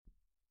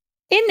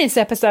In this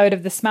episode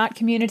of the Smart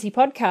Community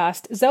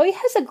podcast, Zoe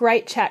has a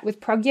great chat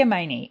with Prugya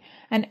Maini,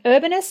 an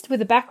urbanist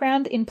with a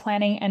background in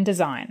planning and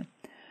design.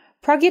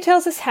 Prugya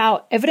tells us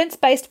how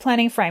evidence-based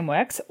planning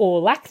frameworks, or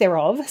lack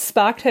thereof,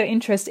 sparked her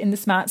interest in the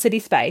smart city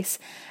space,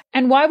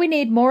 and why we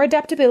need more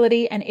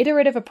adaptability and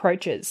iterative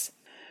approaches.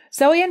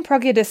 Zoe and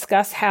Prugya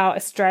discuss how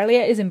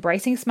Australia is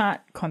embracing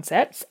smart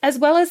concepts, as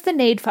well as the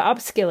need for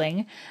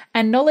upskilling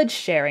and knowledge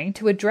sharing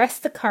to address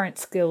the current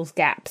skills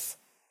gaps.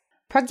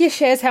 Prugya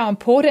shares how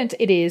important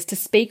it is to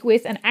speak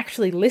with and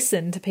actually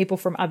listen to people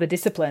from other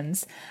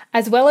disciplines,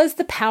 as well as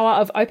the power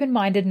of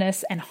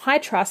open-mindedness and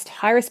high-trust,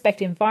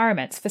 high-respect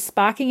environments for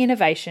sparking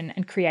innovation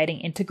and creating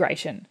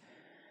integration.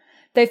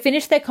 They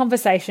finish their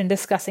conversation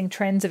discussing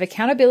trends of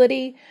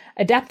accountability,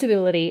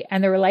 adaptability,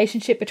 and the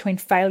relationship between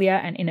failure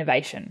and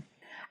innovation.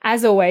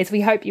 As always, we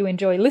hope you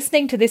enjoy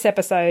listening to this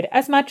episode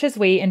as much as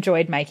we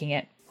enjoyed making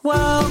it.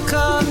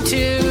 Welcome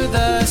to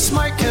the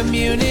smart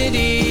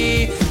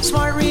community,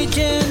 smart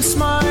regions,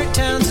 smart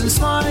towns, and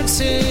smart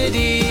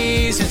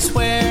cities. It's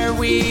where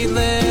we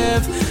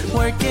live,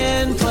 work,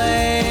 and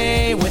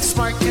play. With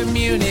smart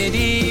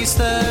communities,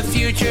 the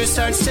future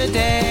starts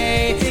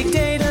today. Big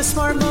data,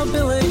 smart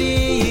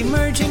mobility,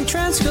 emerging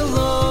trends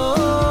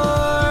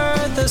galore.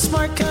 The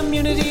Smart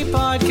Community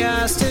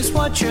Podcast is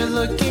what you're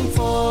looking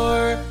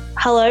for.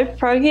 Hello,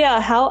 Prugya.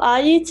 How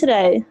are you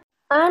today?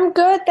 I'm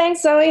good,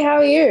 thanks, Zoe. How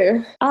are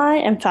you? I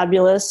am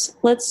fabulous.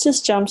 Let's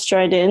just jump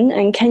straight in.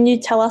 And can you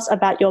tell us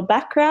about your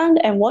background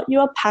and what you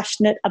are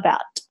passionate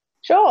about?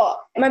 Sure.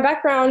 My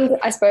background,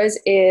 I suppose,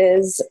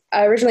 is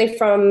originally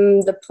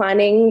from the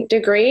planning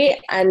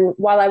degree. And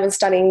while I was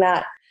studying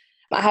that,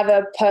 I have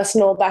a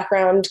personal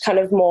background kind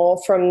of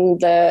more from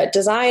the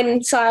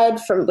design side,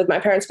 with my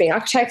parents being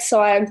architects.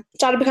 So I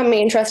started becoming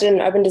interested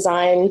in urban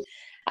design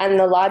and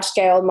the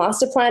large-scale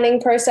master planning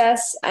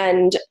process.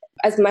 And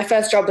as my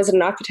first job was at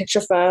an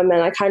architecture firm,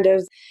 and I kind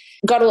of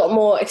got a lot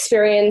more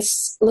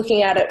experience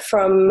looking at it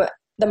from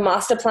the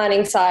master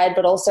planning side,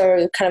 but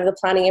also kind of the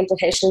planning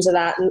implications of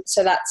that. And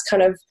so that's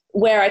kind of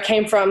where I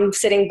came from,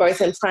 sitting both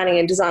in planning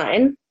and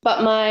design.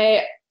 But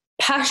my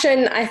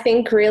passion, I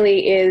think,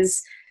 really is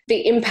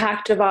the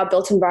impact of our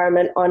built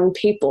environment on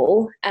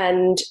people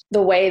and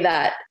the way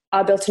that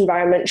our built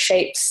environment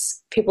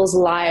shapes people's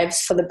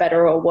lives for the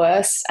better or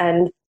worse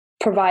and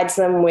provides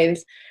them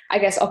with, I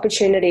guess,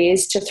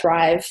 opportunities to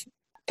thrive.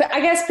 But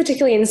I guess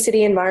particularly in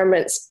city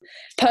environments,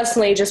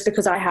 personally, just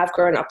because I have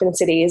grown up in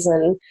cities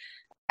and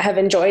have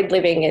enjoyed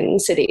living in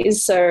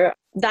cities. So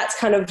that's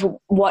kind of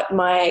what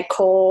my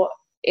core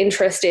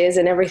interest is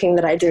in everything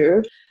that I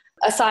do,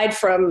 aside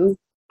from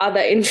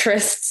other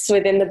interests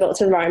within the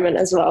built environment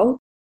as well.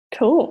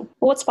 Cool.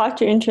 What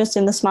sparked your interest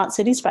in the smart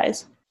city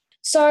space?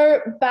 So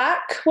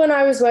back when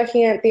I was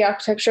working at the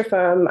architecture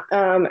firm,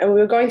 and we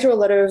were going through a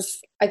lot of,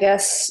 I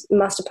guess,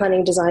 master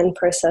planning design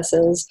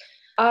processes,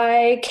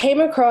 I came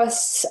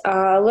across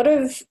a lot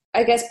of,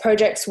 I guess,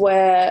 projects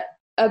where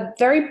a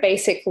very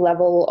basic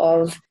level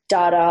of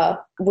data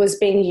was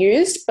being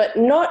used, but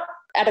not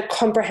at a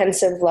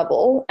comprehensive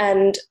level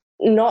and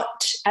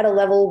not at a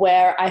level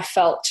where I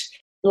felt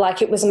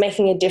like it was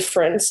making a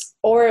difference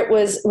or it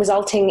was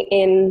resulting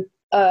in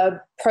a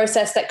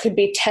process that could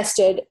be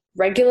tested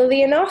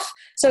regularly enough.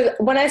 So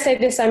when I say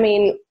this, I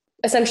mean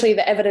essentially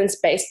the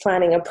evidence-based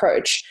planning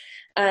approach.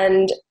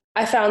 And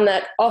I found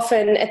that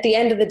often at the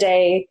end of the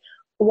day,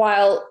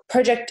 while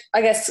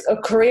a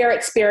career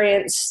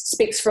experience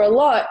speaks for a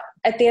lot,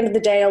 at the end of the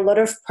day, a lot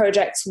of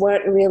projects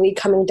weren't really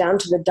coming down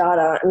to the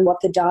data and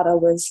what the data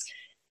was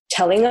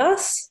telling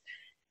us.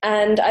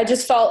 And I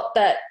just felt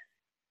that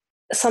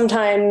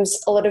sometimes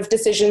a lot of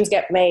decisions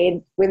get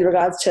made with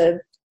regards to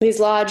these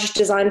large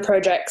design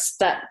projects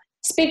that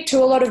speak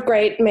to a lot of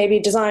great maybe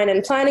design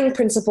and planning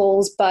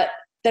principles, but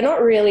they're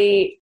not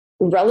really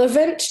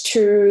relevant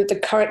to the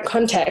current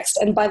context.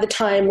 And by the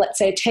time, let's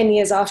say 10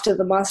 years after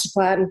the master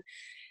plan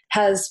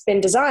has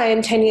been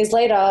designed, 10 years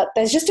later,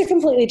 there's just a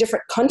completely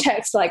different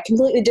context, like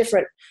completely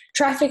different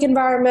traffic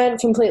environment,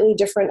 completely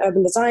different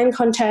urban design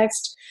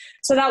context.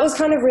 So that was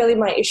kind of really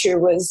my issue,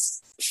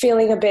 was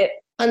feeling a bit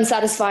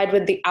unsatisfied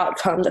with the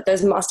outcome that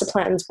those master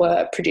plans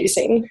were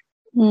producing.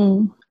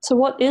 So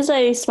what is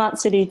a smart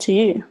city to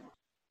you?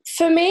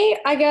 For me,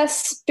 I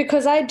guess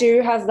because I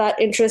do have that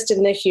interest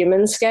in the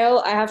human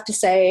scale, I have to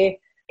say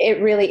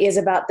it really is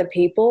about the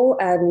people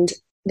and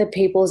the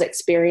people's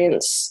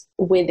experience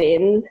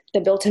within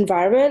the built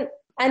environment.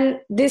 And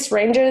this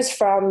ranges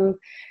from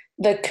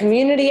the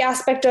community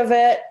aspect of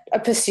it, a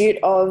pursuit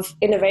of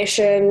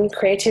innovation,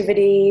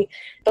 creativity,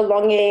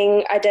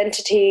 belonging,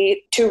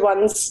 identity to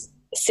one's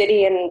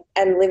city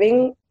and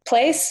living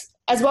place,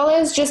 as well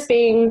as just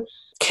being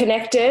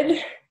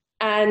connected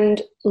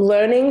and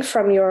learning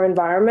from your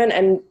environment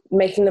and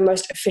making the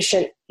most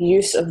efficient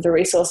use of the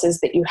resources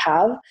that you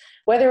have,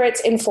 whether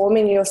it's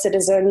informing your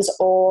citizens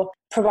or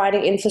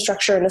providing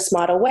infrastructure in a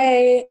smarter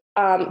way,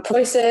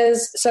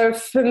 choices. So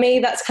for me,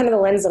 that's kind of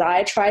the lens that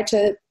I try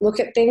to look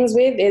at things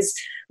with, is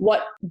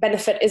what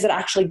benefit is it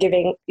actually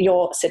giving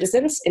your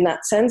citizens in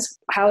that sense?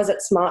 How is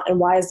it smart and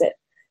why is it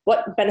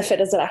what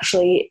benefit is it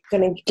actually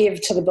going to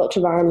give to the built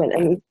environment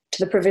and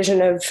to the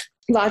provision of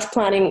large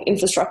planning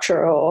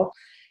infrastructure or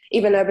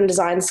even urban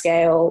design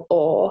scale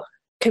or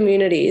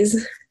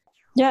communities?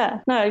 Yeah,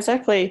 no,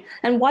 exactly.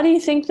 And why do you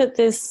think that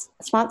this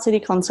smart city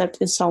concept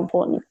is so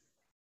important?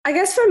 I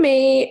guess for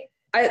me,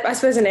 I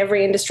suppose in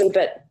every industry,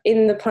 but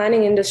in the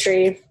planning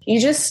industry, you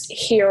just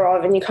hear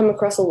of and you come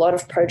across a lot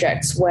of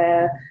projects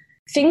where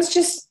things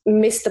just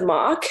miss the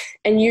mark,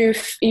 and you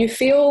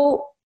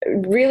feel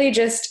really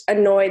just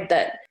annoyed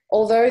that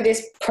although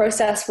this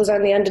process was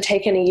only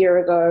undertaken a year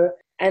ago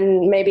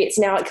and maybe it's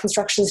now at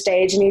construction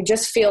stage, and you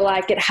just feel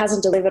like it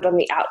hasn't delivered on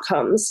the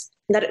outcomes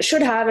that it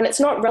should have, and it's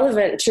not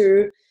relevant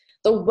to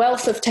the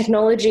wealth of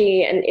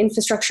technology and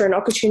infrastructure and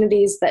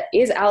opportunities that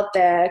is out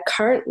there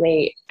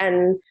currently.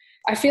 And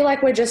I feel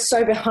like we're just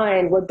so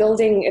behind. We're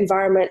building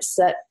environments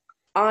that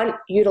aren't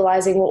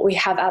utilizing what we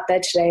have out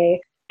there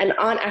today and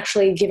aren't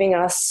actually giving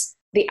us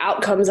the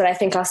outcomes that I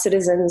think our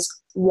citizens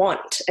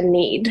want and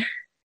need.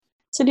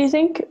 So do you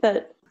think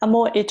that a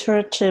more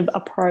iterative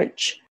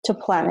approach to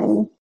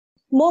planning,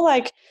 more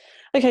like,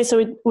 okay,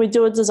 so we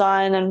do a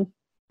design and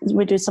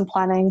we do some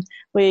planning,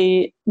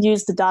 we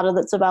use the data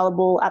that's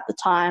available at the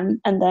time,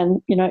 and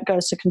then, it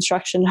goes to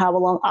construction however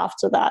long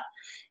after that.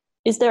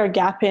 Is there a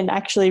gap in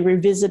actually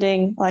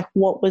revisiting like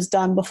what was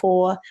done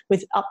before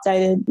with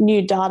updated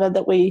new data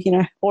that we,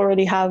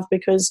 already have,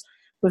 because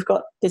we've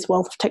got this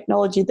wealth of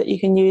technology that you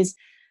can use?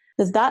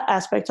 There's that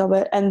aspect of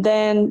it. And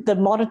then the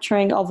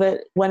monitoring of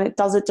it when it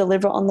does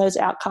deliver on those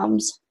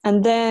outcomes.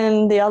 And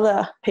then the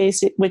other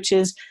piece, which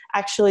is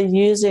actually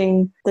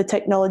using the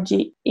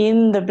technology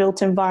in the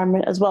built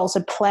environment as well.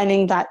 So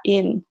planning that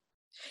in.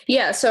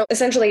 Yeah. So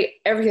essentially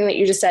everything that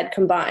you just said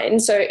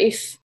combined. So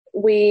if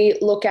we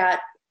look at,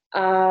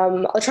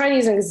 I'll try and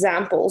use an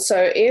example.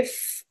 So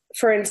if,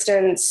 for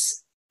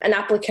instance, an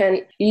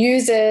applicant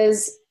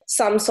uses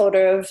some sort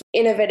of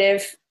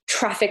innovative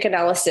traffic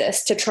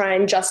analysis to try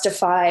and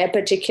justify a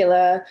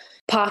particular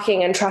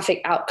parking and traffic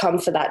outcome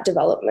for that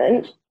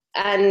development,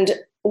 and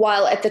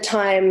while at the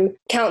time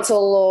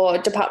council or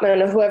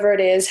department or whoever it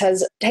is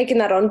has taken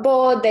that on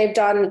board, they've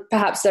done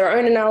perhaps their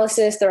own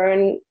analysis, their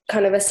own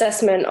kind of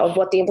assessment of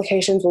what the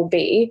implications will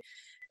be.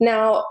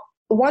 Now,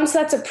 once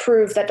that's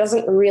approved, that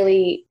doesn't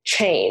really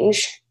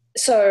change.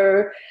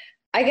 So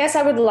I guess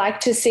I would like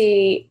to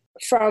see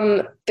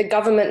from the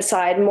government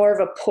side more of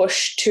a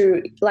push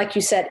to, like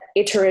you said,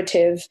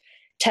 iterative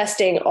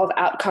testing of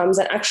outcomes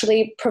and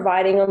actually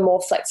providing a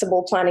more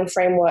flexible planning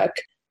framework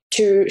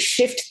to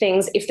shift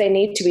things if they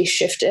need to be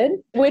shifted,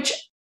 which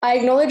I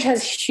acknowledge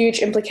has huge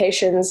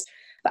implications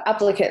for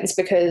applicants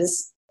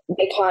because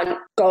they can't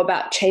go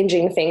about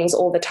changing things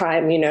all the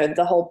time.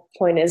 The whole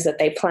point is that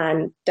they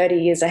plan 30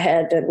 years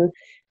ahead and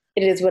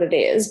it is what it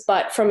is.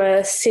 But from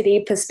a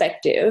city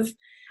perspective,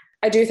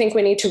 I do think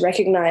we need to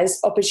recognize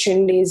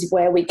opportunities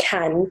where we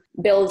can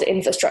build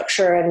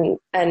infrastructure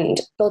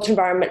and built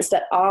environments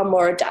that are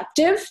more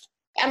adaptive.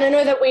 And I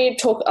know that we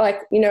talk,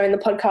 in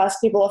the podcast,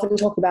 people often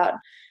talk about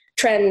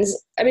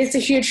trends. I mean, it's a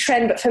huge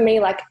trend, but for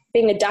me,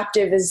 being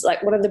adaptive is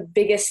one of the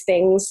biggest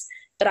things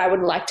that I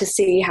would like to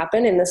see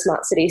happen in the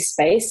smart city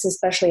space,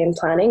 especially in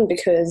planning,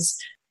 because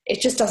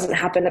it just doesn't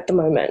happen at the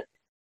moment.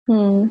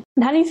 And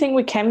how do you think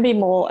we can be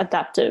more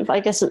adaptive? I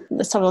guess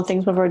some of the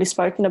things we've already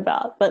spoken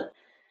about, but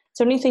is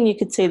there anything you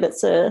could see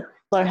that's a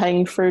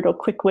low-hanging fruit or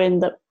quick win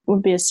that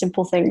would be a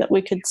simple thing that we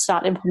could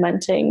start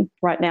implementing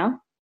right now?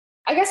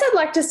 I guess I'd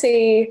like to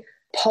see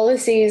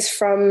policies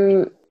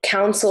from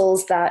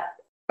councils that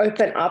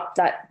open up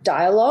that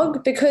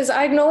dialogue, because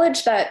I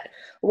acknowledge that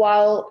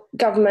while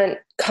government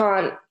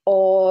can't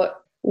or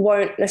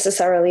won't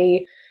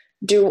necessarily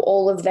do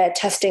all of their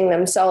testing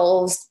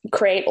themselves,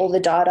 create all the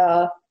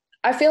data,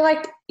 I feel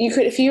like you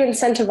could, if you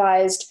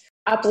incentivized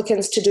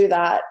applicants to do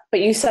that,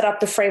 but you set up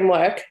the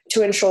framework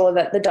to ensure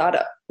that the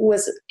data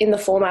was in the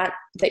format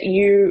that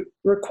you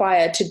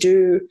require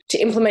to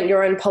implement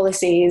your own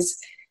policies,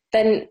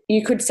 then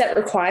you could set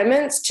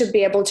requirements to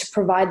be able to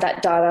provide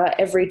that data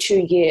every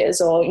 2 years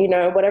or,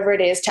 whatever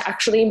it is, to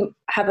actually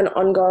have an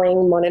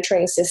ongoing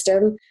monitoring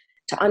system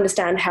to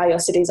understand how your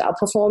cities are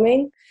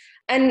performing.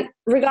 And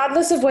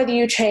regardless of whether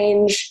you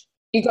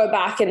go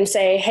back and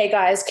say, hey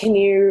guys, can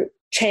you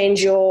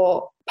change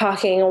your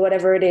parking or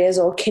whatever it is,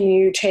 or can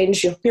you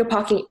change your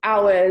parking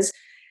hours?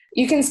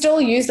 You can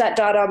still use that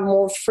data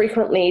more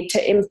frequently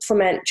to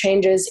implement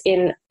changes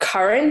in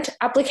current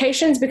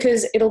applications,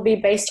 because it'll be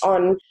based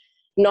on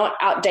not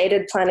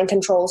outdated planning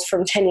controls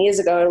from 10 years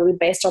ago. It'll be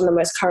based on the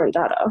most current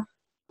data.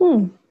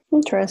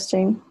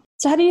 Interesting.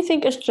 So how do you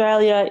think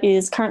Australia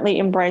is currently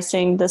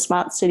embracing the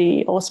smart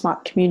city or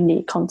smart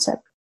community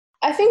concept?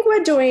 I think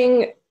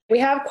we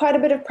have quite a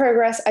bit of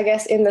progress, I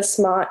guess, in the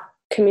smart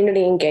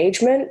community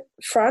engagement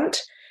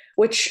front,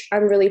 which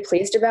I'm really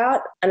pleased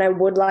about, and I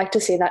would like to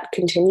see that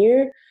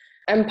continue.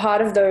 And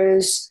part of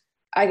those,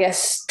 I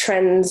guess,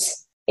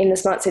 trends in the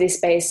smart city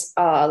space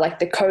are like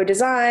the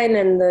co-design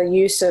and the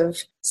use of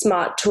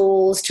smart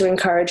tools to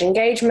encourage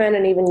engagement,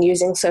 and even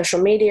using social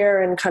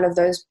media and kind of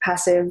those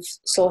passive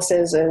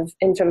sources of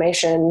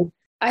information,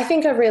 I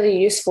think are really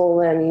useful.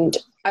 And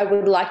I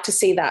would like to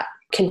see that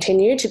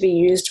continue to be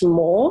used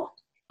more.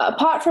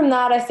 Apart from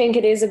that, I think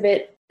it is a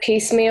bit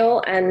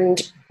piecemeal,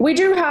 and we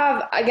do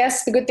have, I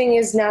guess the good thing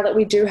is now that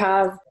we do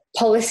have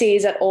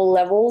policies at all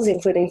levels,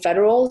 including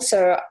federal.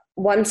 So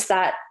once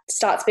that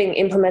starts being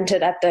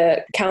implemented at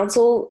the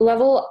council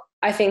level,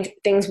 I think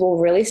things will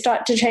really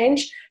start to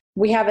change.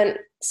 We haven't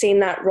seen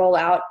that roll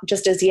out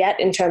just as yet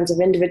in terms of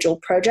individual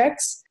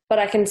projects, but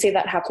I can see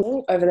that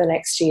happening over the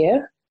next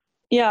year.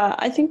 Yeah,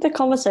 I think the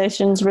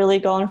conversation's really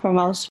gone from,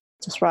 I was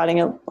just writing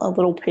a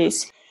little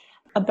piece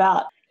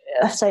about,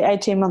 say,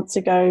 18 months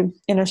ago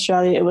in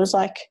Australia, it was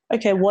like,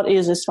 okay, what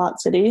is a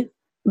smart city?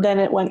 Then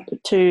it went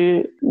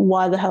to,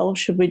 why the hell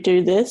should we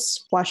do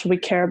this? Why should we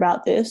care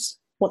about this?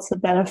 What's the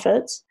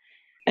benefits?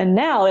 And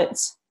now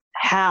it's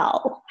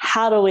how?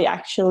 How do we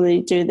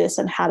actually do this,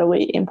 and how do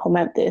we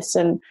implement this,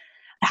 and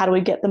how do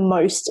we get the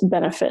most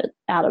benefit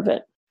out of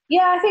it?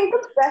 Yeah, I think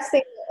the best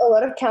thing a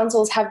lot of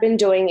councils have been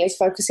doing is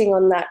focusing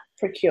on that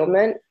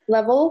procurement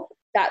level.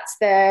 That's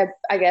their,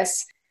 I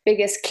guess,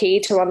 biggest key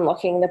to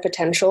unlocking the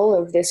potential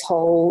of this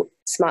whole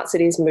smart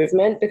cities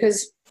movement,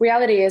 because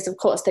reality is, of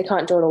course, they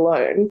can't do it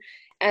alone.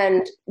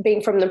 And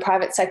being from the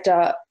private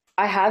sector,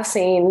 I have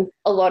seen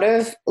a lot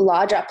of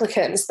large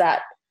applicants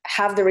that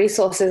have the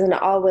resources and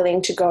are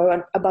willing to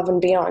go above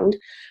and beyond,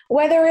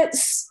 whether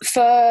it's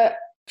for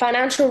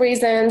financial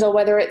reasons or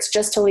whether it's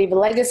just to leave a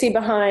legacy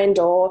behind,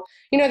 or,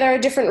 there are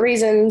different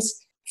reasons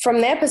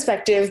from their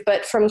perspective,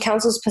 but from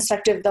council's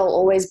perspective, there'll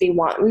always be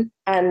one.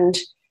 And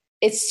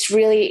it's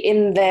really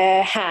in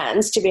their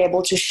hands to be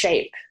able to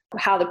shape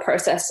how the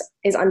process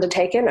is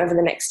undertaken over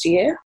the next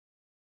year.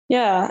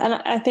 Yeah, and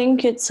I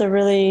think it's a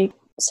really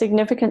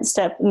significant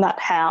step in that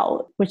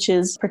how, which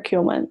is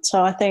procurement.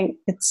 So I think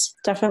it's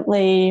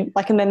definitely,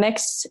 like, in the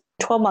next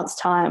 12 months'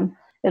 time,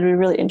 it'll be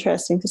really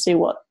interesting to see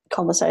what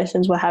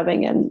conversations we're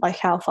having and like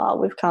how far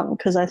we've come,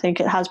 because I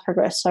think it has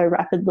progressed so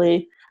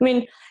rapidly. I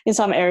mean, in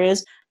some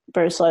areas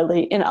very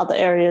slowly, in other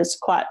areas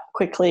quite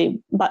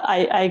quickly, but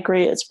I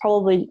agree it's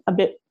probably a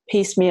bit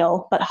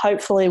piecemeal, but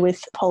hopefully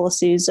with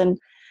policies and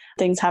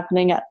things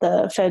happening at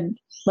the Fed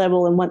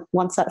level, and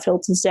once that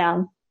filters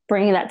down,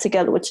 bringing that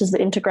together, which is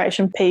the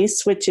integration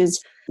piece,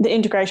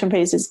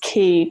 is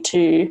key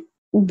to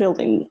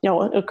building,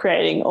 or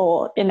creating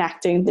or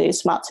enacting these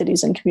smart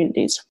cities and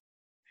communities.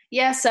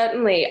 Yeah,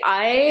 certainly.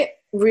 I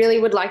really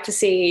would like to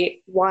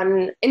see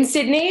one in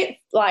Sydney.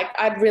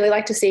 I'd really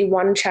like to see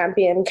one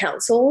champion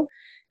council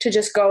to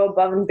just go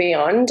above and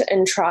beyond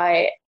and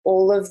try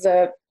all of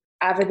the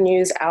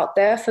avenues out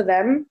there for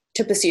them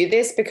to pursue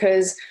this,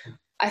 because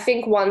I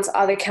think once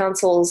other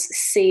councils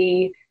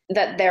see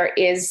that there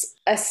is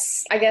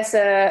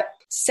a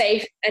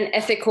safe and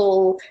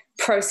ethical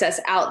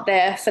process out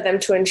there for them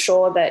to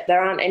ensure that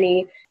there aren't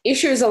any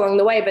issues along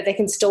the way, but they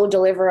can still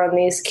deliver on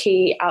these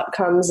key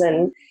outcomes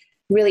and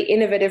really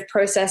innovative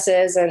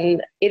processes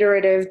and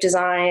iterative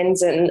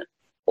designs and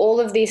all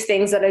of these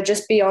things that are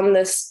just beyond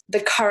the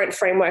current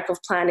framework of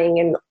planning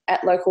and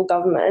at local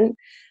government.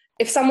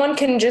 If someone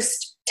can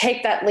just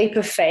take that leap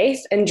of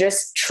faith and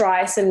just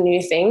try some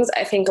new things,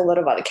 I think a lot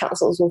of other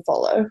councils will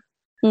follow.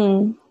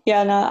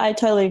 Yeah, no, I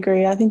totally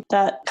agree. I think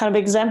that kind of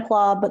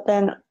exemplar, but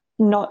then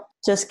not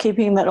just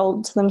keeping that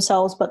all to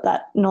themselves, but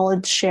that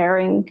knowledge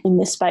sharing in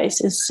this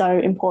space is so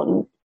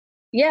important.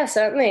 Yeah,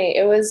 certainly.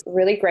 It was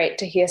really great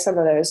to hear some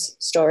of those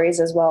stories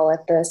as well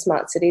at the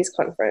Smart Cities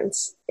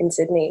conference in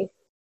Sydney.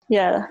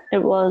 Yeah,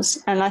 it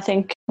was. And I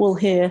think we'll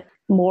hear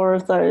more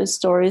of those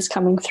stories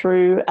coming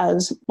through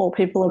as more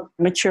people are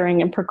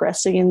maturing and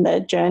progressing in their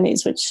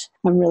journeys, which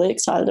I'm really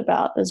excited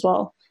about as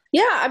well.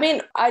 Yeah, I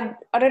mean, I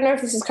don't know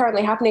if this is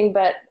currently happening,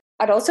 but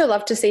I'd also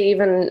love to see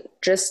even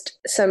just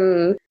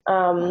some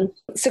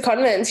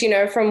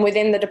secondments, from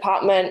within the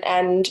department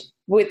and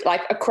with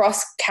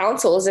across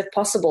councils, if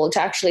possible,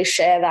 to actually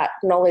share that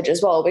knowledge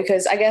as well.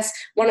 Because I guess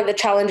one of the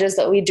challenges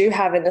that we do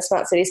have in the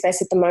smart city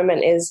space at the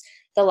moment is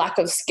the lack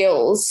of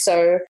skills.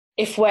 So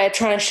if we're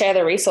trying to share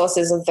the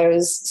resources of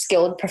those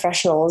skilled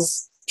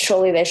professionals,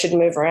 surely they should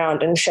move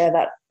around and share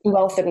that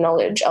wealth of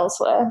knowledge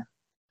elsewhere.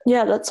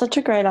 Yeah, that's such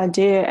a great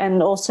idea.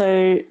 And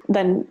also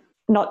then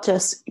not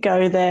just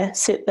go there,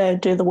 sit there,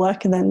 do the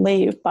work and then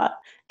leave, but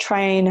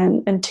train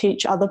and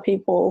teach other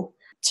people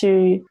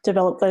to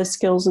develop those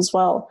skills as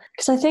well.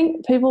 Because I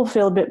think people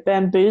feel a bit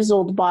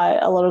bamboozled by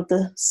a lot of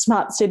the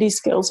smart city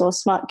skills or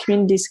smart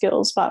community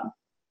skills. But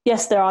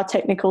yes, there are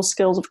technical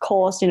skills, of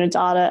course,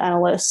 data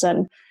analysts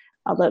and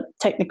other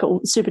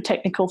super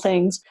technical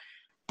things.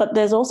 But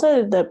there's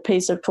also the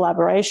piece of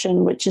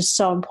collaboration, which is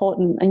so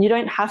important. And you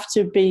don't have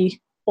to be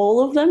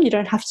all of them. You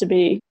don't have to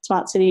be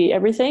smart city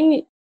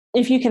everything.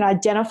 If you can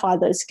identify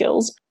those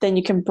skills, then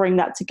you can bring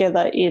that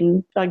together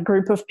in a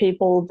group of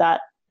people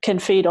that can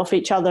feed off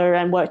each other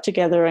and work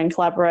together and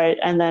collaborate,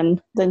 and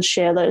then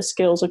share those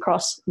skills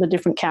across the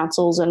different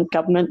councils and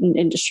government and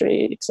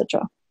industry,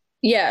 etc.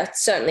 Yeah,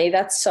 certainly.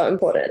 That's so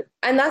important.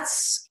 And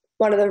that's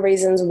one of the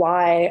reasons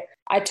why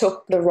I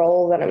took the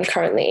role that I'm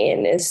currently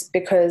in, is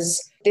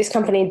because this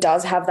company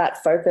does have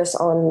that focus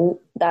on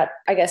that,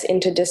 I guess,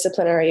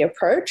 interdisciplinary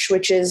approach,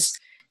 which is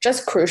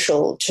just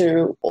crucial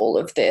to all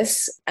of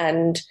this.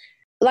 And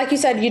like you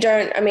said,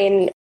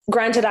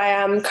 granted, I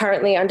am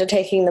currently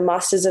undertaking the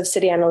Masters of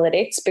City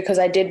Analytics because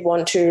I did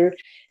want to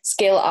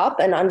scale up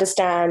and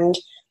understand,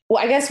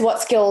 well, I guess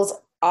what skills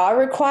are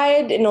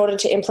required in order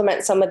to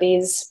implement some of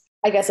these,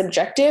 I guess,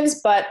 objectives,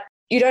 but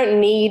you don't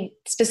need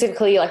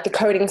specifically like the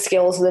coding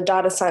skills or the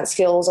data science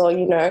skills or,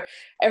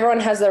 everyone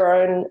has their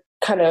own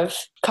kind of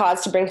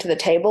cards to bring to the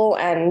table.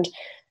 And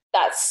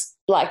that's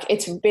like,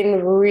 it's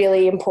been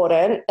really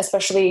important,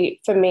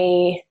 especially for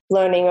me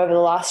learning over the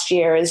last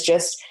year, is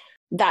just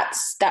that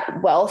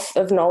wealth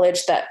of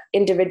knowledge that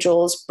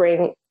individuals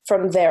bring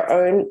from their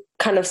own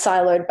kind of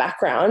siloed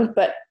background.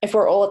 But if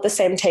we're all at the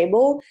same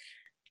table,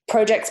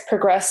 projects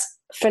progress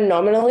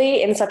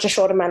phenomenally in such a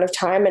short amount of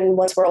time. And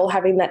once we're all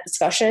having that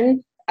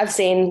discussion, I've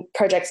seen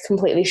projects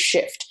completely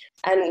shift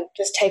and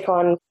just take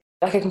on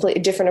like a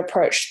completely different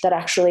approach that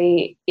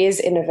actually is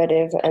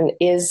innovative and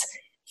is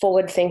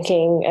forward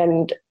thinking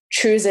and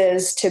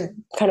chooses to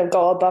kind of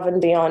go above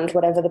and beyond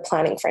whatever the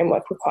planning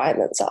framework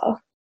requirements are.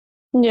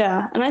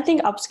 Yeah, and I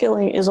think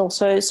upskilling is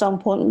also so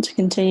important to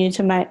continue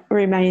to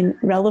remain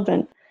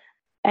relevant.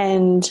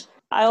 And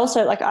I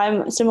also,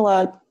 I'm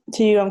similar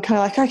to you, I'm kind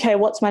of like, okay,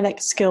 what's my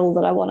next skill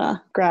that I want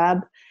to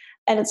grab?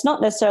 And it's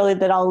not necessarily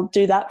that I'll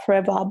do that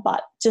forever,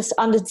 but just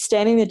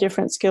understanding the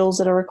different skills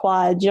that are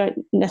required. You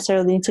don't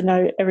necessarily need to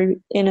know every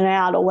in and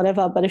out or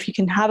whatever, but if you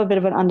can have a bit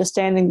of an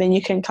understanding, then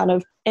you can kind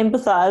of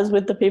empathize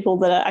with the people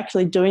that are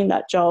actually doing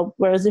that job.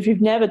 Whereas if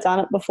you've never done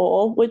it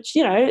before, which,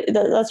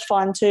 that's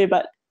fine too,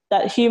 but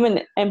that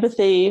human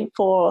empathy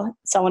for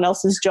someone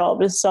else's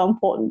job is so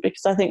important,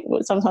 because I think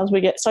sometimes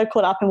we get so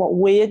caught up in what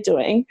we're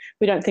doing,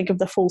 we don't think of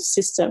the full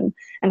system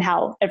and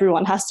how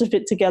everyone has to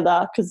fit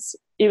together. Because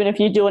even if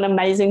you do an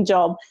amazing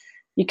job,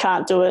 you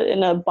can't do it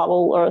in a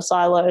bubble or a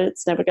silo.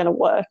 It's never going to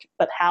work.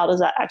 But how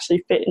does that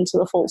actually fit into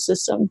the full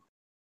system?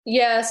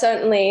 Yeah,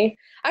 certainly.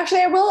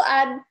 Actually, I will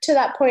add to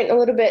that point a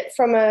little bit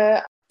from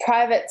a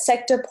private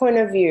sector point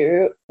of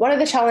view. One of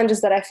the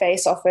challenges that I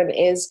face often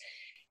is,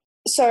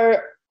 so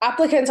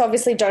applicants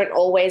obviously don't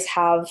always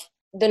have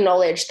the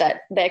knowledge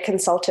that their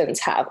consultants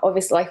have.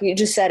 Obviously, like you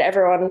just said,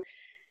 everyone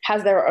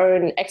has their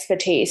own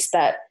expertise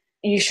that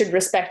you should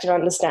respect and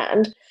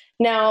understand.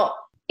 Now,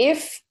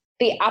 if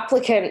the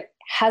applicant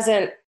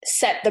hasn't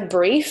set the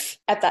brief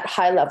at that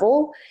high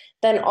level,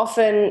 then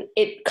often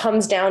it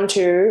comes down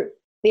to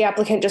the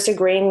applicant just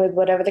agreeing with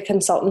whatever the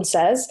consultant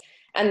says,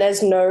 and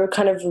there's no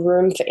kind of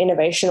room for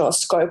innovation or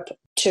scope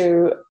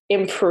to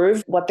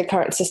improve what the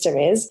current system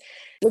is.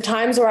 The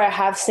times where I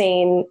have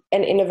seen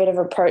an innovative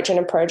approach in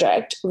a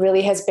project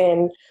really has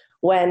been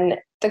when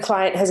the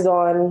client has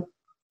gone,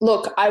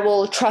 look, I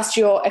will trust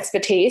your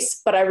expertise,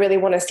 but I really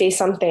want to see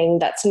something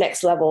that's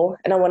next level,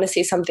 and I want to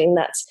see something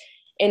that's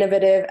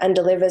innovative and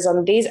delivers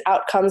on these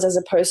outcomes as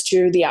opposed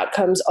to the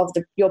outcomes of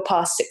your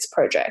past 6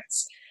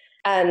 projects.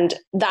 And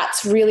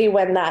that's really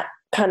when that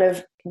kind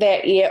of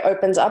their ear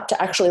opens up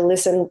to actually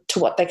listen to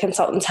what their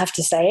consultants have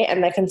to say,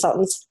 and their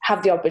consultants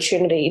have the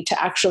opportunity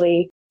to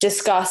actually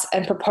discuss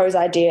and propose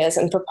ideas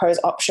and propose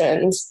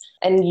options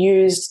and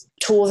use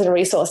tools and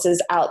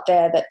resources out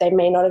there that they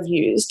may not have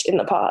used in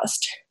the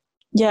past.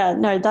 Yeah,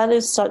 no, that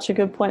is such a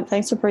good point.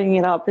 Thanks for bringing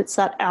it up. It's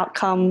that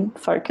outcome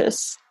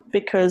focus,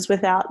 because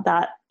without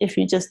that, if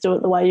you just do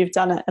it the way you've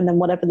done it and then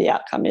whatever the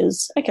outcome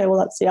is, okay, well,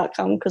 that's the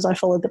outcome because I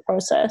followed the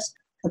process.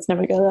 That's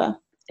never going to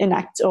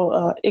enact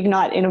or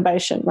ignite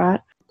innovation, right?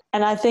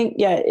 And I think,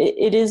 yeah,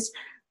 it is,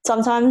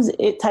 sometimes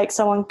it takes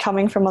someone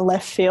coming from a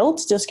left field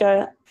to just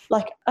go,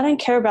 like, I don't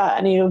care about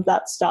any of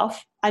that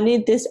stuff. I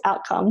need this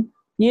outcome.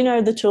 You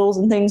know the tools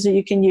and things that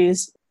you can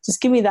use. Just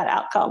give me that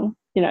outcome,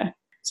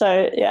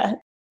 So, yeah.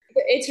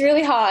 It's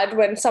really hard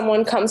when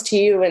someone comes to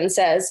you and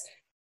says,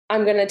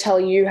 I'm going to tell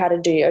you how to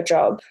do your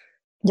job.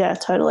 Yeah,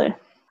 totally.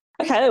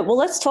 Okay, well,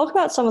 let's talk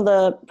about some of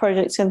the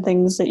projects and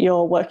things that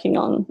you're working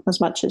on as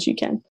much as you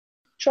can.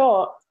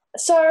 Sure.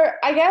 So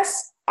I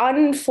guess,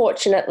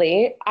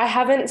 unfortunately, I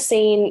haven't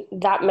seen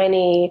that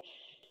many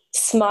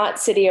smart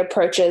city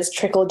approaches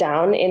trickle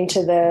down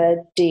into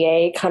the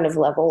DA kind of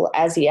level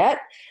as yet.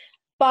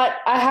 But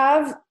I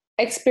have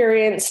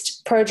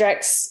experienced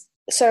projects.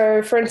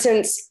 So, for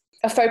instance,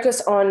 a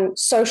focus on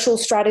social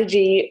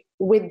strategy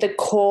with the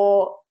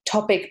core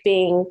topic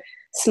being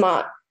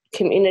smart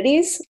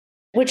communities,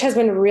 which has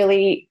been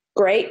really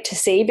great to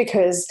see,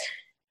 because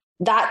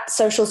that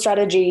social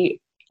strategy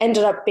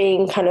ended up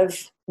being kind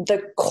of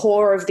the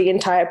core of the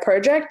entire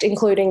project,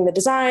 including the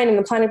design and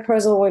the planning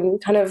proposal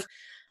and kind of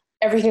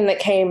everything that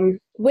came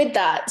with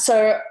that.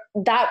 So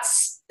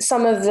that's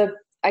some of the,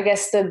 I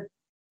guess, the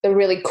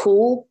really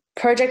cool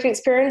project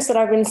experience that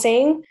I've been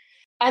seeing.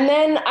 And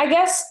then I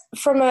guess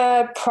from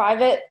a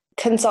private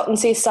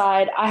consultancy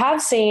side, I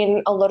have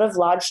seen a lot of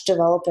large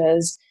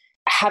developers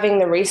having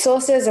the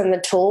resources and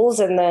the tools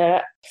and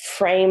the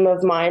frame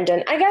of mind,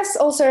 and I guess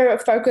also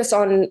focus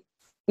on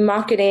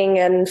marketing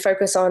and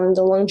focus on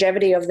the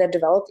longevity of their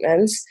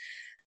developments.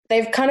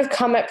 They've kind of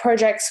come at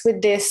projects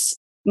with this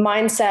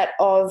mindset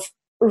of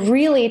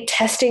really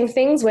testing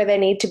things where they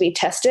need to be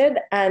tested.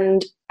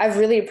 And I've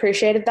really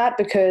appreciated that,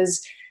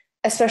 because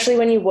especially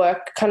when you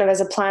work kind of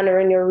as a planner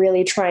and you're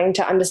really trying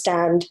to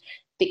understand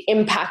the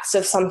impacts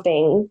of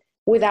something,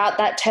 without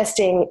that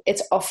testing,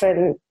 it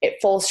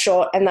falls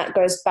short. And that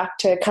goes back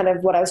to kind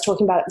of what I was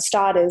talking about at the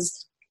start,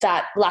 is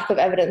that lack of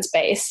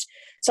evidence-based.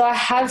 So I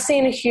have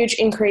seen a huge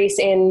increase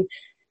in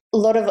a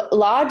lot of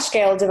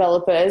large-scale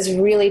developers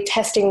really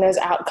testing those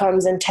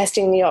outcomes and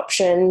testing the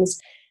options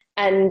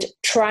and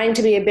trying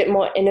to be a bit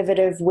more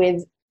innovative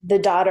with the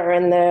data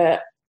and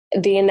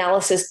the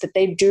analysis that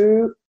they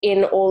do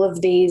in all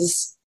of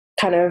these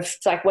kind of,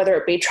 like, whether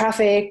it be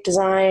traffic,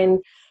 design,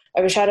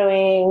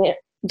 overshadowing,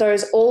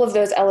 all of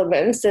those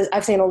elements.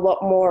 I've seen a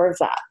lot more of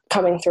that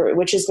coming through,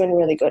 which has been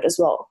really good as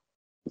well.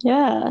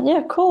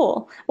 Yeah,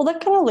 cool. Well,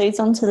 that kind of leads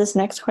on to this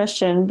next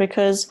question,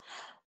 because,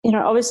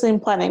 obviously in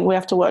planning, we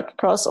have to work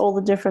across all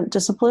the different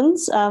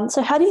disciplines.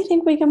 So how do you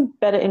think we can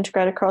better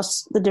integrate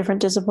across the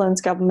different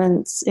disciplines,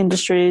 governments,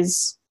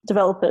 industries,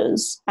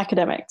 developers,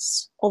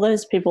 academics, all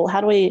those people?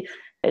 How do we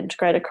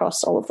integrate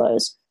across all of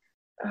those?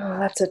 Oh,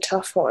 that's a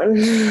tough one.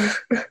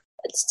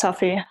 It's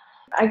toughy.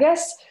 I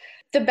guess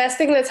the best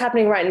thing that's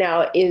happening right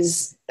now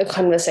is a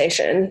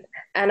conversation.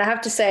 And I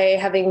have to say,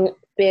 having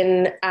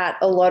been at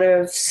a lot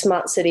of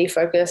smart city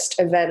focused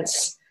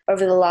events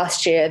over the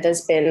last year,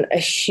 there's been a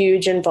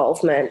huge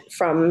involvement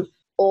from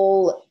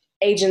all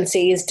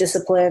agencies,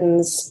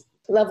 disciplines,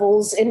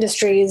 levels,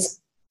 industries.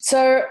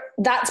 So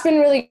that's been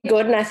really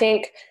good. And I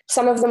think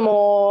some of the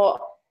more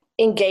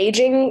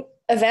engaging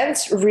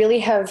events really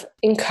have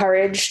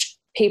encouraged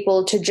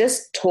people to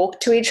just talk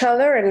to each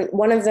other. And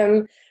one of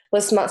them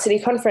was Smart City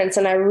Conference.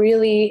 And I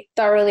really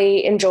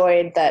thoroughly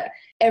enjoyed that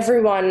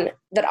everyone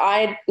that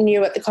I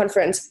knew at the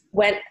conference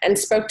went and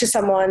spoke to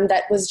someone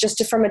that was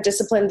just from a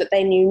discipline that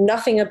they knew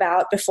nothing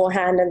about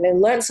beforehand, and they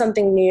learned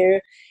something new.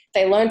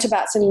 They learned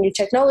about some new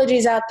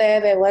technologies out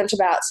there. They learned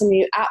about some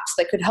new apps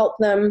that could help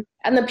them.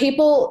 And the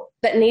people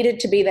that needed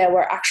to be there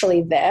were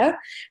actually there,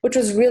 which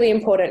was really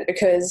important,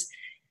 because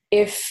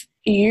if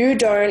you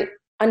don't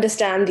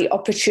understand the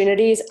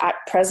opportunities at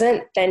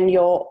present, then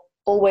you're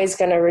always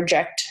going to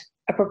reject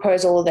a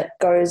proposal that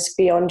goes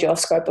beyond your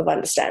scope of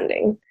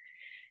understanding.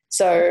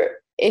 So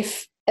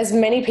if as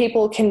many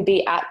people can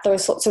be at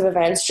those sorts of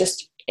events,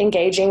 just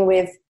engaging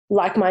with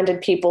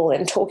like-minded people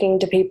and talking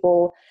to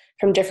people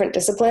from different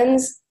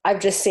disciplines,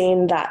 I've just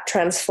seen that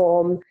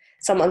transform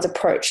someone's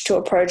approach to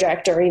a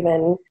project, or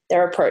even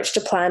their approach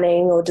to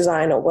planning or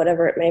design or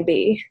whatever it may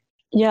be.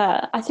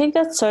 Yeah, I think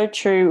that's so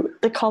true.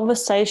 The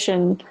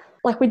conversation,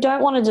 like, we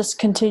don't want to just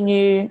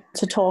continue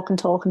to talk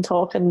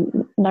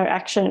and no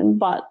action,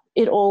 but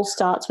it all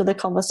starts with a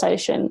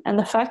conversation. And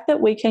the fact that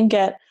we can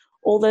get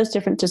all those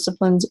different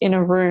disciplines in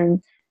a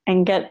room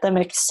and get them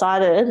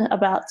excited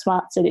about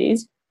smart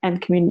cities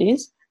and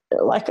communities,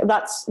 like,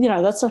 that's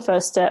the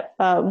first step.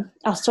 I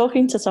was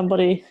talking to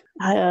somebody,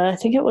 I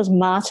think it was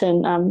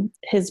Martin,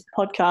 his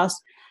podcast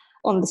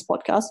on this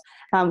podcast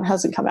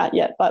hasn't come out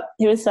yet, but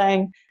he was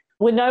saying,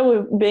 we know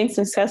we're being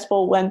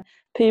successful when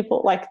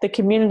people, like, the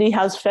community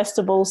has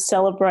festivals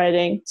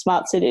celebrating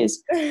smart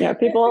cities.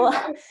 People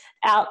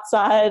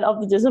outside of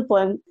the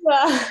discipline.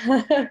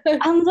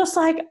 I'm just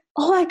like,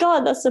 oh my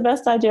God, that's the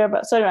best idea.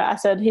 But so anyway, I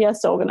said he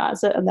has to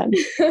organise it, and then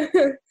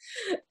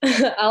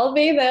I'll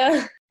be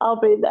there.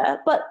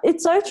 But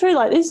it's so true.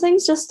 Like, these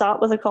things just start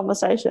with a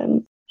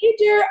conversation. You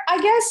do.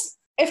 I guess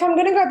if I'm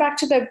going to go back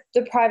to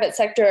the private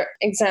sector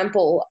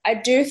example, I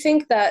do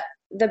think that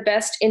the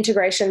best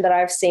integration that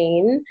I've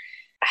seen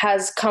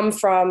has come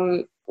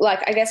from,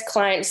 like, I guess,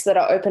 clients that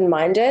are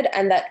open-minded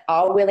and that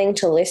are willing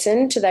to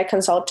listen to their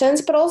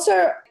consultants. But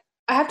also,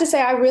 I have to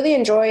say, I really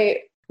enjoy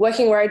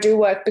working where I do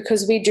work,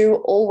 because we do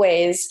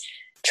always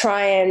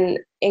try and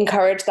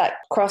encourage that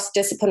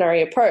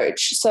cross-disciplinary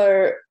approach.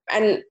 So,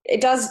 and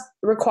it does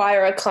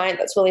require a client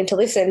that's willing to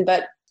listen.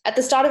 But at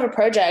the start of a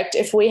project,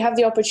 if we have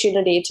the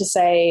opportunity to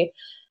say,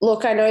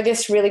 look, I know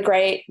this really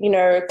great,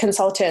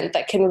 consultant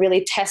that can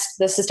really test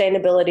the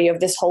sustainability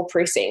of this whole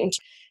precinct.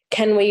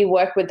 Can we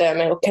work with them,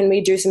 or can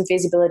we do some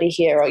feasibility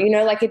here? Or,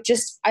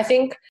 I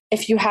think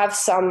if you have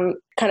some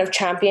kind of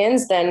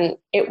champions, then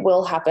it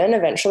will happen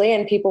eventually,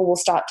 and people will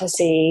start to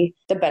see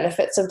the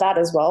benefits of that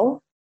as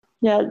well.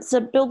 Yeah, it's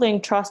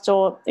building trust,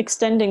 or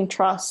extending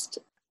trust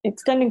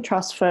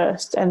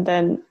first, and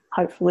then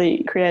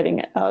hopefully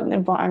creating an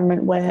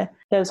environment where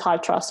there's high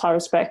trust, high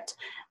respect,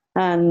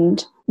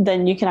 and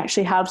then you can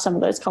actually have some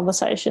of those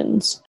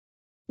conversations.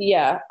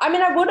 Yeah. I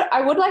mean,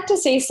 I would like to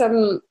see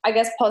some, I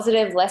guess,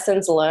 positive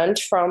lessons learned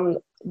from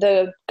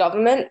the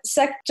government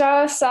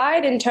sector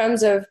side, in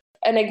terms of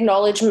an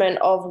acknowledgement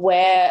of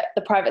where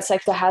the private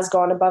sector has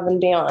gone above and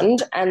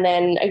beyond, and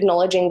then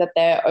acknowledging that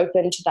they're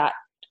open to that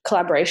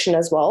collaboration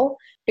as well.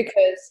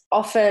 Because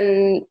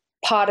often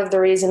part of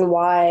the reason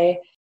why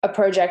a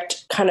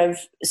project kind of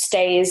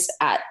stays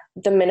at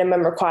the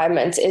minimum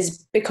requirements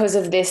is because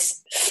of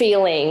this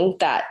feeling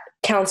that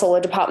council or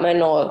department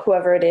or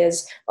whoever it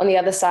is on the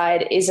other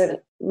side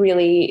isn't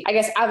really, I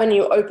guess,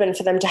 avenue open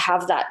for them to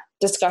have that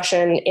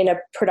discussion in a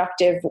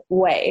productive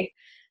way.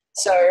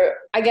 So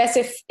I guess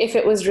if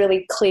it was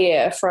really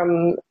clear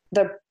from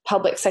the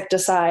public sector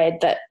side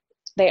that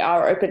they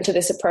are open to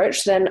this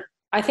approach, then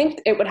I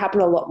think it would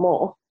happen a lot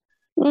more.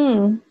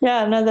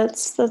 Yeah, no,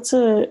 that's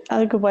a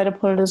good way to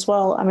put it as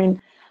well. I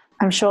mean,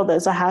 I'm sure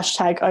there's a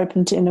hashtag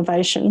open to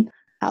innovation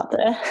out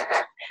there,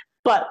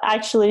 but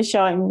actually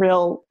showing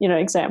real,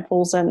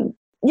 examples and,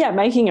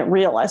 making it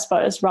real, I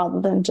suppose, rather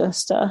than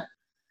just...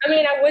 I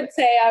mean, I would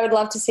say I would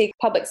love to see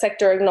public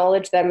sector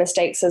acknowledge their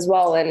mistakes as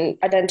well and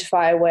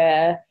identify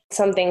where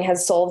something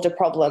has solved a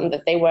problem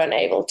that they weren't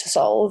able to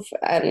solve.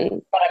 But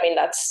I mean,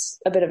 that's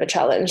a bit of a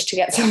challenge to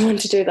get someone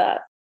to do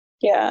that.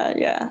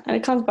 Yeah. And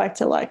it comes back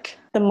to like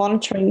the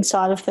monitoring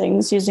side of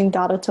things, using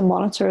data to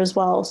monitor as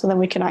well. So then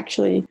we can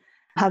actually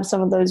have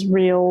some of those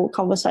real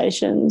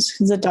conversations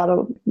because the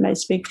data may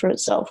speak for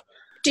itself.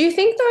 Do you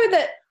think though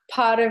that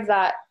part of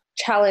that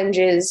challenge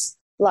is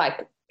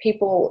like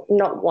people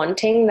not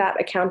wanting that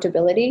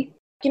accountability?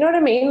 You know what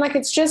I mean? Like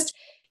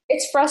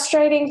it's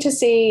frustrating to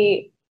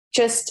see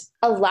just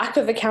a lack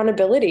of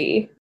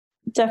accountability.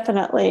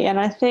 Definitely. And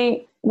I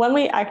think when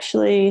we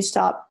actually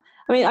start,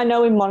 I mean, I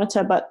know we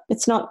monitor, but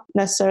it's not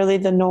necessarily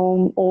the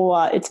norm,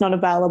 or it's not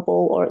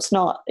available, or it's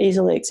not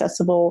easily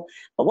accessible.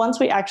 But once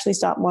we actually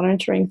start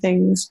monitoring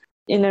things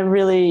in a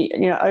really,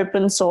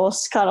 open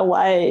source kind of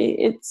way,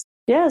 it's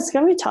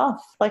going to be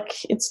tough. Like,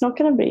 it's not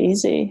going to be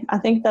easy. I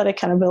think that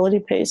accountability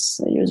piece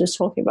that you were just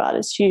talking about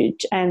is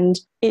huge. And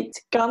it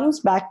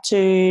comes back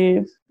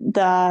to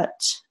that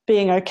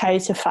being okay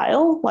to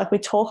fail. Like, we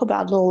talk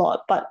about it a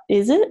lot, but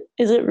is it?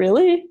 Is it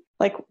really?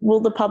 Like, will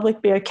the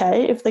public be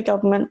okay if the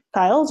government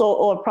fails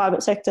or a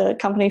private sector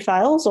company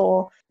fails,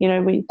 or,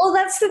 Well,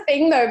 that's the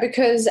thing, though,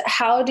 because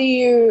how do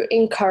you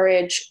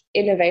encourage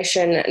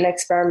innovation and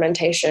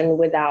experimentation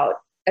without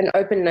an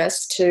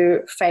openness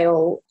to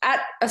fail at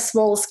a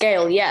small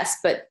scale? Yes,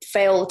 but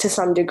fail to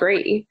some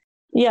degree.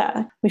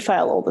 Yeah, we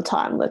fail all the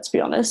time, let's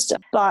be honest.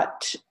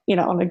 But,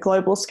 on a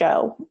global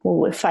scale, well,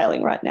 we're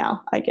failing right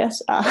now, I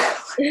guess.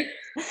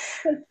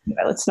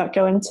 Let's not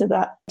go into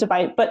that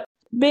debate. But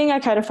being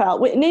okay to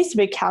fail, it needs to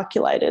be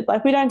calculated.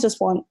 Like, we don't just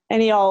want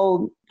any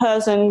old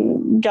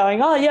person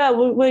going, oh, yeah,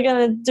 we're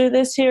going to do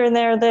this here and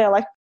there and there.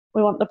 Like,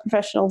 we want the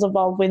professionals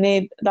involved. We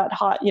need that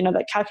high,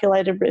 that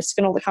calculated risk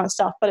and all that kind of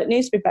stuff. But it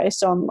needs to be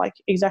based on, like,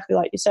 exactly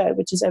like you said,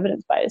 which is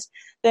evidence-based.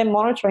 Then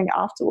monitoring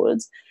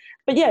afterwards.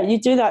 But yeah, you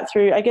do that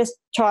through, I guess,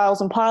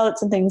 trials and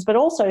pilots and things, but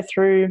also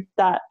through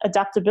that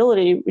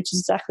adaptability, which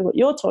is exactly what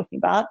you're talking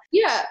about.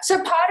 Yeah.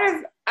 So part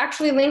of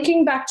actually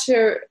linking back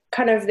to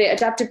kind of the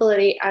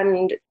adaptability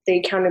and the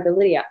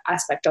accountability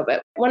aspect of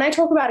it. When I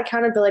talk about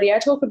accountability, I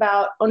talk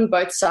about on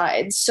both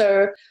sides.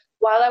 So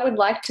while I would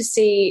like to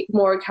see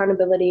more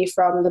accountability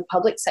from the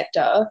public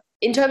sector,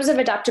 in terms of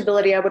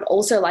adaptability, I would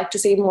also like to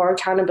see more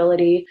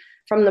accountability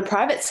from the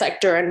private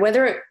sector, and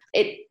whether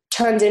it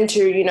turns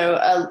into,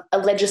 a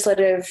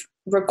legislative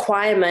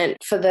requirement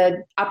for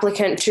the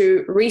applicant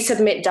to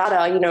resubmit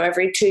data,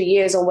 every 2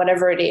 years or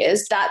whatever it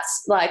is.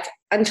 That's like,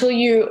 until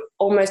you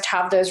almost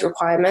have those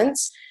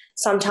requirements,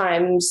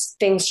 sometimes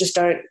things just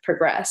don't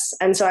progress.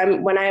 And so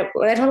when I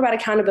talk about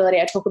accountability,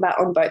 I talk about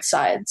on both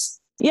sides.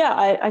 Yeah,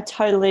 I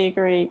totally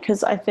agree,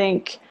 because I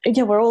think,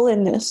 we're all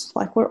in this.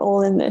 Like, we're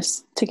all in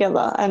this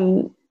together,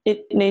 and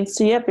it needs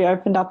to, be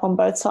opened up on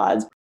both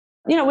sides.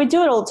 We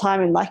do it all the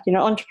time in, like,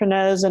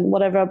 entrepreneurs and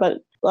whatever,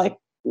 but, like,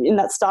 in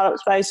that startup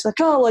space, like,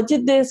 oh, well, I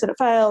did this and it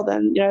failed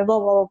and, blah, blah,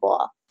 blah,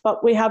 blah.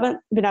 But we haven't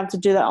been able to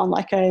do that on,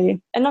 like,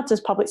 and not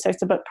just public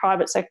sector, but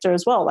private sector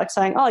as well, like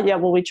saying, oh, yeah,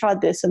 well, we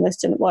tried this and this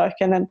didn't work.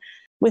 And then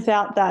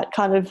without that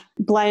kind of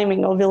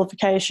blaming or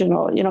vilification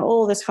or,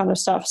 all this kind of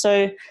stuff.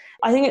 So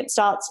I think it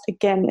starts,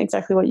 again,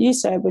 exactly what you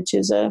said, which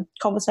is a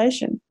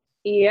conversation.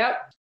 Yep.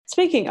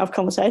 Speaking of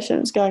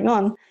conversations going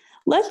on,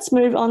 let's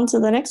move on to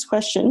the next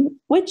question,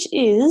 which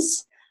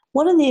is,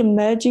 what are the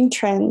emerging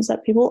trends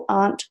that people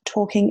aren't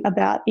talking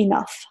about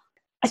enough?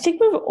 I think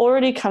we've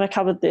already kind of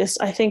covered this.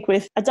 I think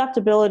with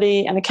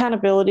adaptability and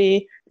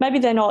accountability, maybe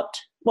they're not,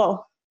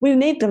 well, we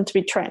need them to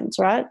be trends,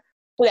 right?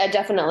 Yeah,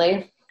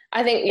 definitely.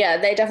 I think,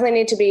 they definitely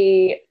need to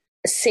be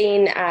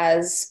seen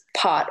as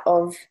part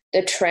of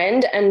the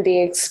trend and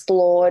be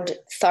explored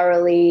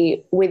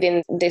thoroughly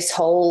within this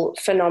whole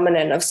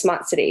phenomenon of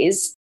smart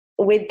cities.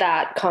 With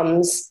that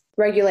comes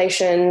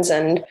regulations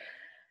and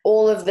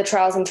all of the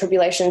trials and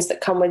tribulations that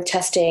come with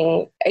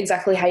testing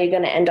exactly how you're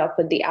going to end up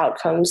with the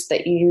outcomes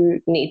that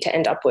you need to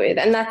end up with.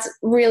 And that's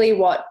really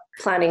what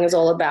planning is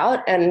all about.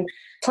 And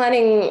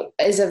planning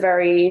is a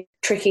very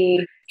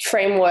tricky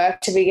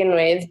framework to begin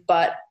with,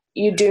 but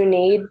you do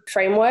need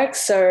frameworks.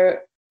 So,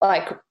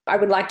 like, I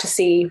would like to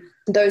see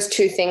those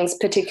two things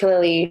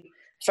particularly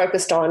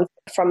focused on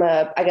from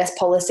a, I guess,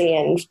 policy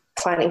and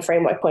planning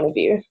framework point of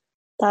view.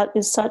 That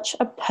is such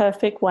a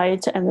perfect way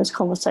to end this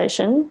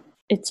conversation.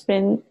 It's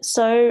been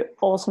so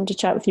awesome to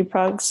chat with you,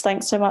 Prugs.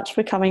 Thanks so much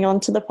for coming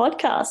on to the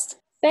podcast.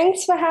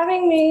 Thanks for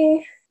having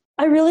me.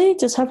 I really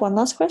just have one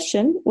last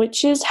question,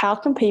 which is, how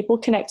can people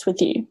connect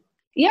with you?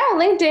 Yeah,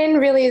 LinkedIn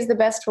really is the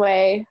best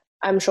way.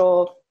 I'm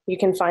sure you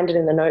can find it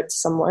in the notes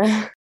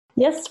somewhere.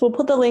 Yes, we'll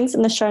put the links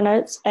in the show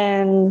notes,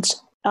 and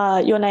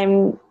your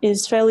name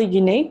is fairly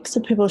unique,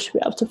 so people should be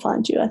able to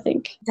find you, I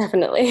think.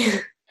 Definitely.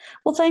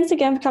 Well, thanks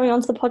again for coming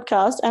onto the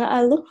podcast, and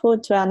I look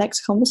forward to our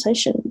next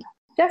conversation.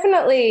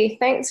 Definitely.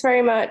 Thanks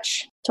very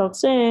much. Talk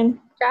soon.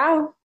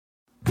 Ciao.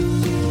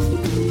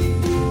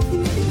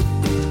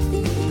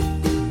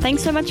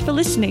 Thanks so much for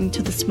listening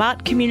to the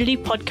Smart Community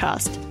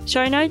Podcast.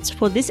 Show notes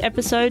for this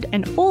episode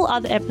and all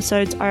other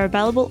episodes are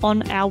available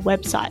on our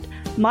website,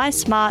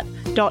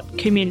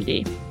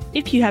 mysmart.community.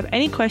 If you have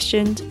any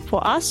questions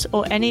for us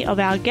or any of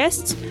our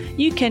guests,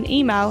 you can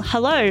email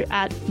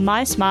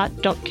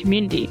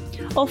hello@mysmart.community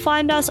or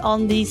find us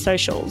on the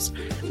socials.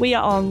 We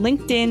are on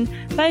LinkedIn,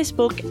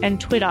 Facebook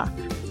and Twitter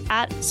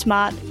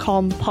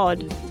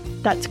 @SmartComPod.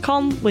 That's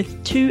com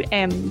with 2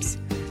 M's.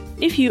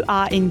 If you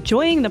are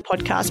enjoying the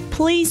podcast,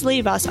 please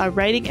leave us a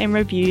rating and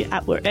review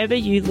at wherever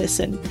you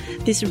listen.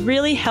 This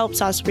really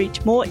helps us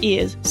reach more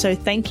ears, so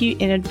thank you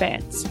in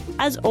advance.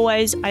 As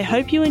always, I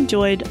hope you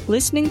enjoyed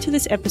listening to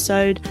this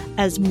episode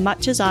as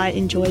much as I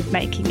enjoyed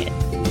making it.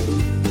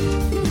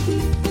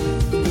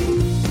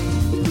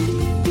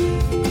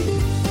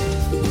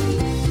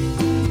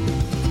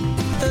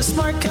 The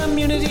Smart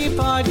Community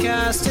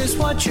Podcast is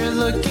what you're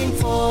looking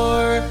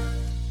for.